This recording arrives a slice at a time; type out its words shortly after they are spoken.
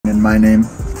mention my name.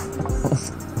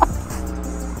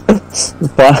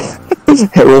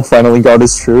 Hero finally got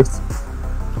his truth.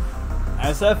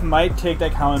 SF might take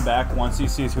that comment back once he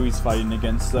sees who he's fighting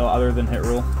against, though, other than Hit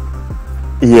Rule.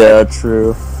 Yeah,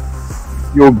 true.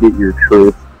 You'll get your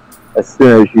truth as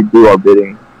soon as you do our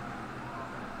bidding.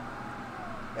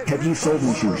 Have you sold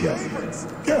these shoes yet?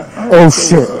 Yeah. Oh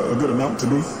shit. A good amount to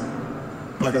be.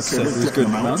 Like I said, There's good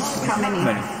amounts. How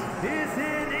many?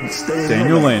 Stay in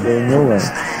your lane. Stay in your lane.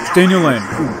 Stay in your lane.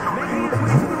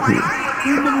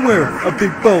 You never wear a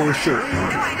big bowler shirt.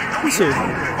 Who said?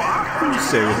 Who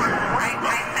said?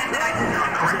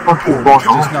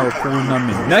 Just now reporting on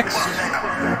me. Next,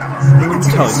 let me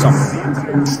tell you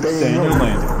something. Stay in your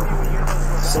lane.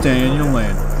 Stay in your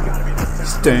lane.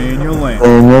 Stay in your lane.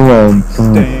 Stay in your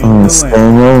lane. Stay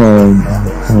in your lane.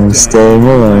 Stay in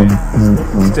your lane.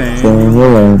 Stay in your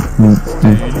lane.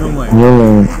 Stay in your lane. Your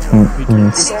lane.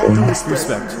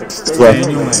 Respect. Stay in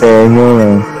your lane. Stay in your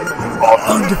lane.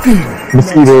 Undefeated.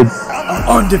 Defeated.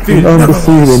 Undefeated.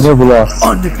 Undefeated. Never lost.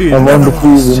 Undefeated. I'm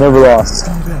undefeated. Never lost.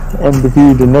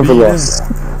 Undefeated. Never lost.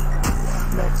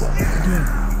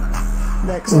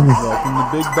 Welcome to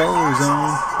Big Baller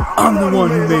Zone. I'm the one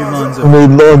who made Lonzo. I'm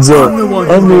the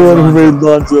one who made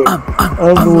Lonzo.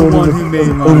 I'm the one who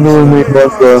made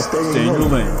Lonzo. Stay in your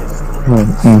lane.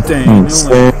 Stay in your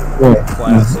lane.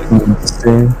 Classic.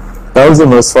 That was the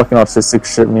most fucking autistic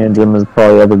shit me and Jim has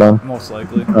probably ever done. Most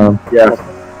likely. Yeah,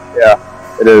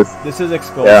 it is. This is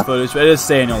exposed footage, but it is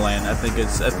stay in your lane. I think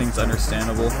it's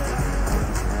understandable.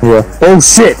 Yeah. Oh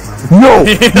shit! No!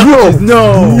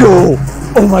 No! No!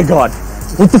 Oh my god!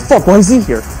 What the fuck? Why is he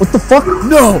here? What the fuck?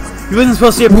 No! He wasn't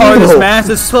supposed to be a part of this match.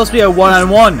 This is supposed to be a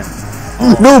one-on-one.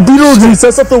 No, Beetlejuice!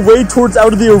 That's not the way towards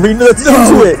out of the arena. That's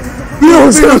into it.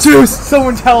 Beetlejuice!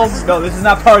 Someone tell him. No, this is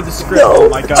not part of the script. No! Oh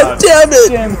my god! Damn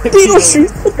it! Beetlejuice!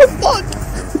 What the fuck?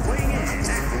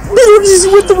 Beetlejuice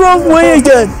went the wrong way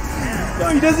again. No,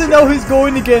 he doesn't know who he's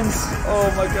going against.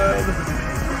 Oh my god!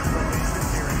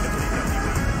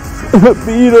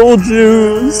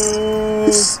 Beetlejuice!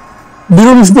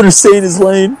 Beetlejuice better stay in his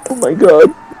lane. Oh my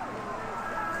god.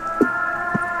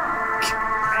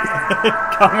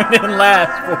 Coming in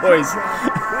last, boys.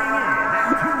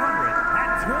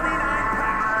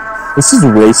 This is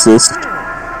racist.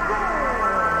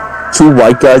 Two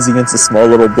white guys against a small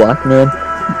little black man.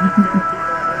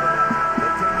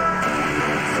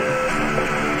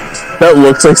 That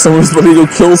looks like someone's ready to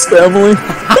kill his family.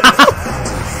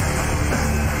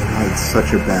 It's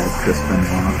such a bad Chris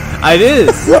Benoit. It is.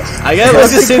 I gotta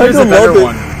look to see if there's a better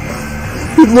one.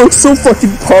 He looks so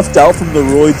fucking puffed out from the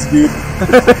roids, dude.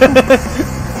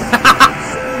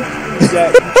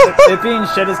 Yeah, it being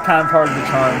shit is kind of part of the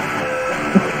charm.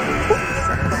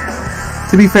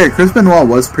 To be fair, Chris Benoit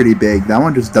was pretty big. That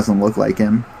one just doesn't look like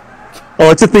him. Oh,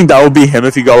 it's a thing that would be him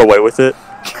if he got away with it.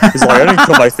 He's like, I didn't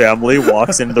kill my family.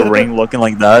 Walks into the ring looking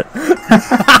like that.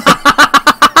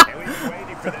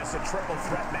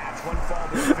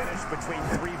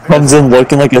 Comes in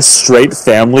looking like a straight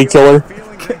family killer.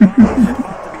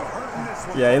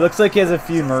 Yeah, he looks like he has a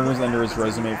few murders under his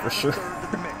resume for sure.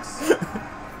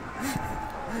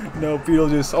 No,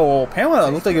 Beetlejuice. Oh,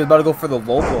 Pantwan looked like he was about to go for the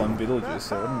local on Beetlejuice,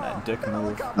 so wasn't that dick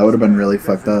move? That would have been really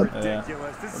fucked up. Yeah.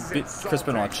 Chris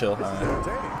Benoit, chill.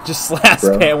 Just slaps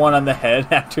Pantwan on the head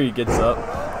after he gets up.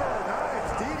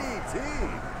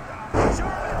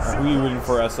 Who are you rooting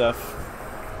for, SF?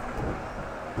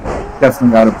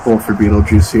 Definitely got a pull for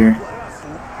Beetlejuice here.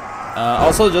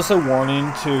 Also, just a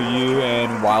warning to you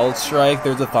and Wild Strike,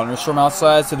 there's a thunderstorm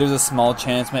outside, so there's a small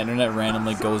chance my internet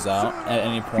randomly goes out at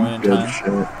any point in time.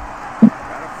 Shit.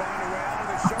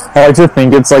 I like to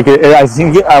think it's like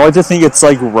I like to think it's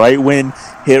like right when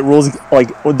Hit Rule's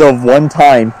like the one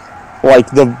time like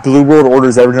the Blue World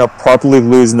Order's ever gonna properly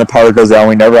lose and the power goes out.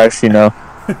 We never actually know.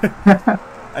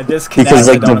 I disconnected because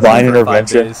like divine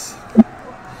intervention.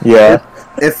 Yeah.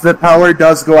 If the power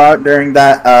does go out during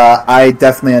that, I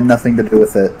definitely had nothing to do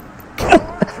with it.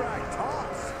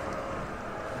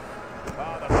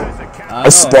 A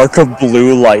spark of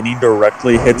blue lightning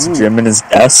directly hits Jim in his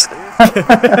desk.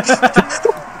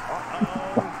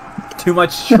 Too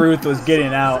much truth was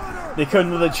getting out. They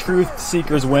couldn't let the truth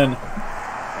seekers win.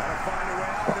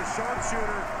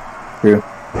 True.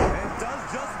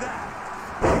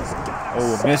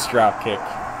 Oh, missed drop kick.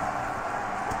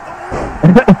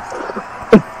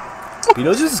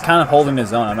 Beetlejuice is kind of holding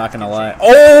his own, I'm not gonna lie.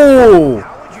 Oh!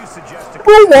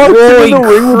 Bro walks in the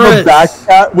ring with a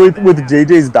backpack with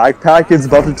JJ's backpack. It's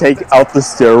about to take out the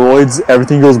steroids.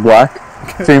 Everything goes black.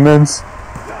 Famous.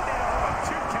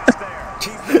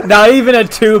 Not even a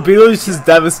 2. Beetlejuice is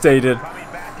devastated.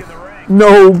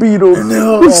 No, Beetlejuice.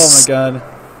 No. Oh my god.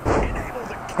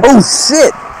 Oh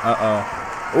shit!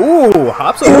 Ooh,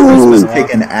 hops over Chris He's Benoit.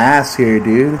 kicking ass here,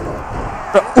 dude.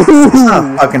 He's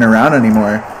not fucking around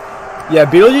anymore. Yeah,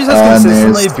 Beetlejuice has And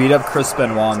consistently there's- beat up Chris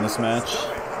Benoit in this match.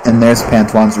 And there's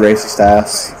Pantwan's racist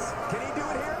ass.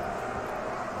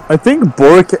 I think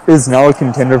Bork is now a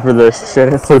contender for the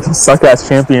suck-ass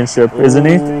championship, isn't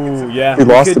he? Ooh, yeah. He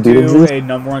lost could to do Beetlejuice? a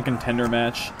 #1 contender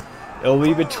match. It'll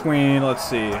be between, let's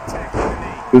see,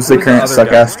 Who's the current other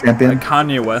suck-ass guy? champion?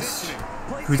 Kanye West,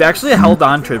 who's actually held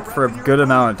on to it for a good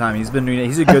amount of time. He's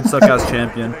a good suck-ass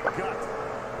champion.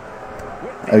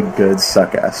 A good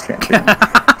suck-ass champion.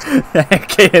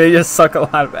 Okay, they just suck a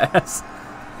lot of ass.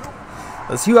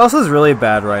 Let's see who else is really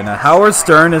bad right now. Howard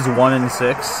Stern is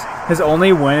 1-6. His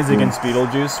only win is against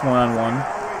Beetlejuice,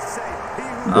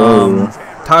 1-on-1.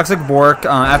 Toxic Bork,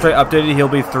 after I updated, he'll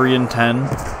be 3-10.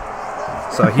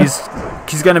 So he's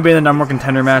gonna be in the #1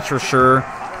 contender match for sure.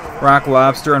 Rock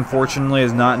Lobster, unfortunately,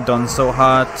 is not done so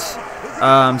hot.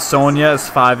 Sonya is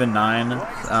 5-9.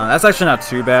 That's actually not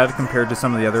too bad compared to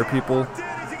some of the other people.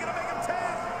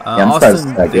 I'm surprised Austin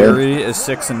it's that good. Theory is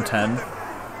 6-10.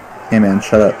 Hey man,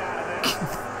 shut up.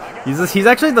 He's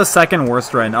actually the second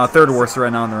worst right now, third worst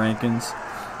right now in the rankings.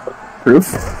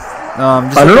 Proof? Just I don't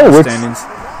look at know the which- standings.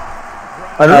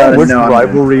 I don't know which no, I'm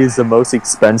rivalry is the most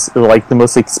expensive, like the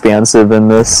most expansive in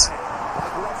this.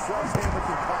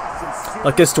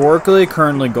 Like historically,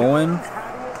 currently going.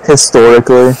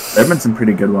 Historically, There have been some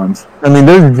pretty good ones. I mean,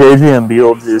 there's JJ and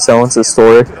Beetlejuice. That one's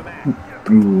historic.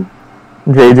 Ooh.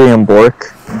 JJ and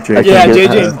Bork. JJ. Yeah, get JJ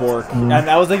that. and Bork. And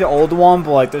that was like the old one,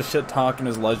 but like this shit talking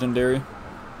is legendary.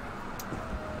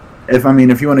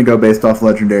 If you want to go based off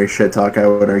legendary shit talk, I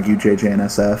would argue JJ and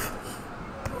SF.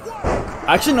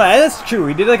 Actually, no, that's true.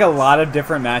 We did like a lot of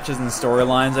different matches and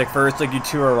storylines. Like first, like you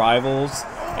two are rivals,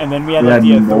 and then we had We like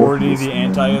had the no authority, peace, the man.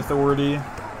 anti-authority.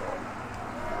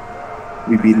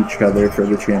 We beat each other for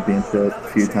the championship a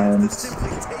few times.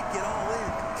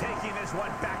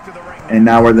 And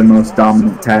now we're the most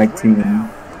dominant tag team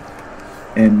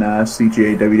in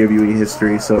CGA WWE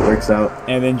history, so it works out.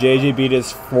 And then JJ beat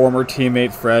his former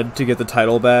teammate Fred to get the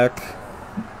title back.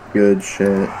 Good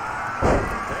shit.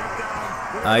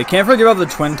 You can't forget about the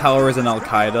Twin Towers and Al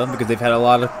Qaeda because they've had a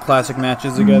lot of classic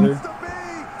matches together.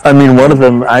 I mean, one of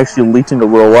them actually leaked into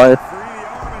real life.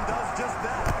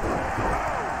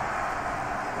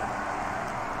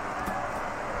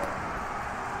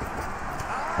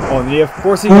 Oh, and of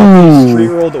course you got the Street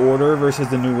World Order versus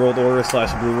the New World Order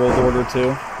 / Blue World Order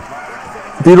too.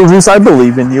 Beetlejuice, I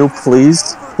believe in you.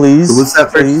 Please, please, Who was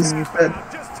that first please. thing you said?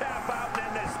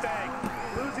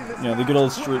 You know, the good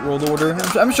old Street World Order.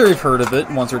 I'm sure you've heard of it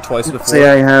once or twice before. Say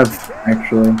I have,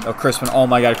 actually. Oh, Chris Benoit. Oh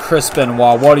my god, Chris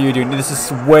Benoit, what are you doing? This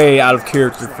is way out of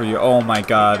character for you. Oh my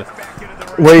god.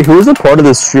 Wait, who was a part of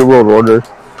the Street World Order?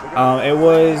 It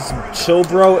was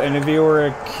Chillbro,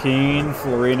 Interviewer, Keen,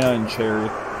 Florina, and Cherry.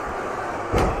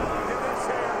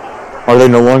 Are they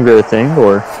no longer a thing,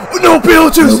 or? No,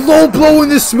 Beetlejuice, low blow in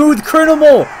the smooth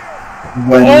criminal.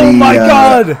 When Oh the, my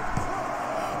god.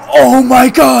 Oh my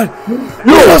god.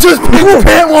 Beetlejuice picked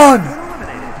Pantwan.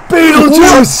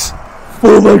 Beetlejuice.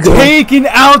 Oh my god! Taking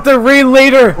out the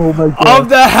ringleader Oh my god! of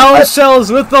the Hell Shells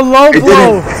with the low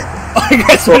blow. I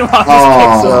guess Benoit just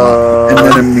picks him. And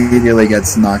then immediately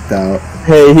gets knocked out.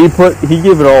 Hey, he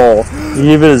gave it all. He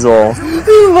gave it his all. He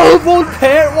low blowed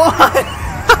Pantwan.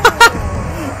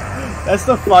 That's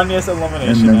the funniest And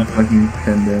elimination then ever. fucking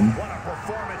pinned him.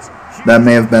 That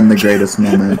may have been the greatest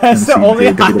moment. That's in the only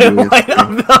CJW's highlight history.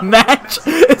 of the match.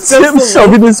 It's Him just the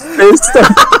shoving his fist up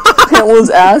Pantwan's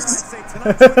ass.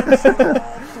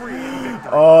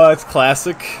 Oh, that's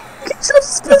classic. He shoved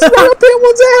his fist right up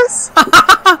Pantwan's ass.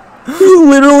 He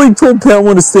literally told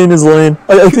Pantwan to stay in his lane.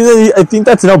 I think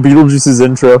that's now Beetlejuice's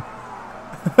intro.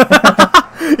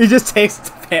 He just takes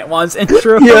Pantwan's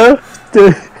intro. Yeah.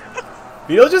 Dude,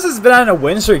 Beetlejuice has been on a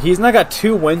win streak. He's now got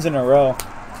 2 wins in a row.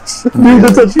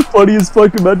 that's actually funny as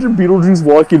fuck. Imagine Beetlejuice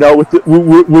walking out with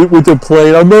the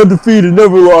plane. I'm undefeated,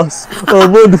 never lost.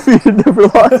 I'm undefeated, never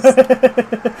lost.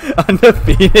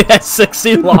 Undefeated at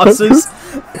 60 losses.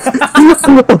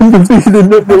 Undefeated,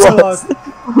 never lost.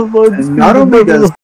 And not only does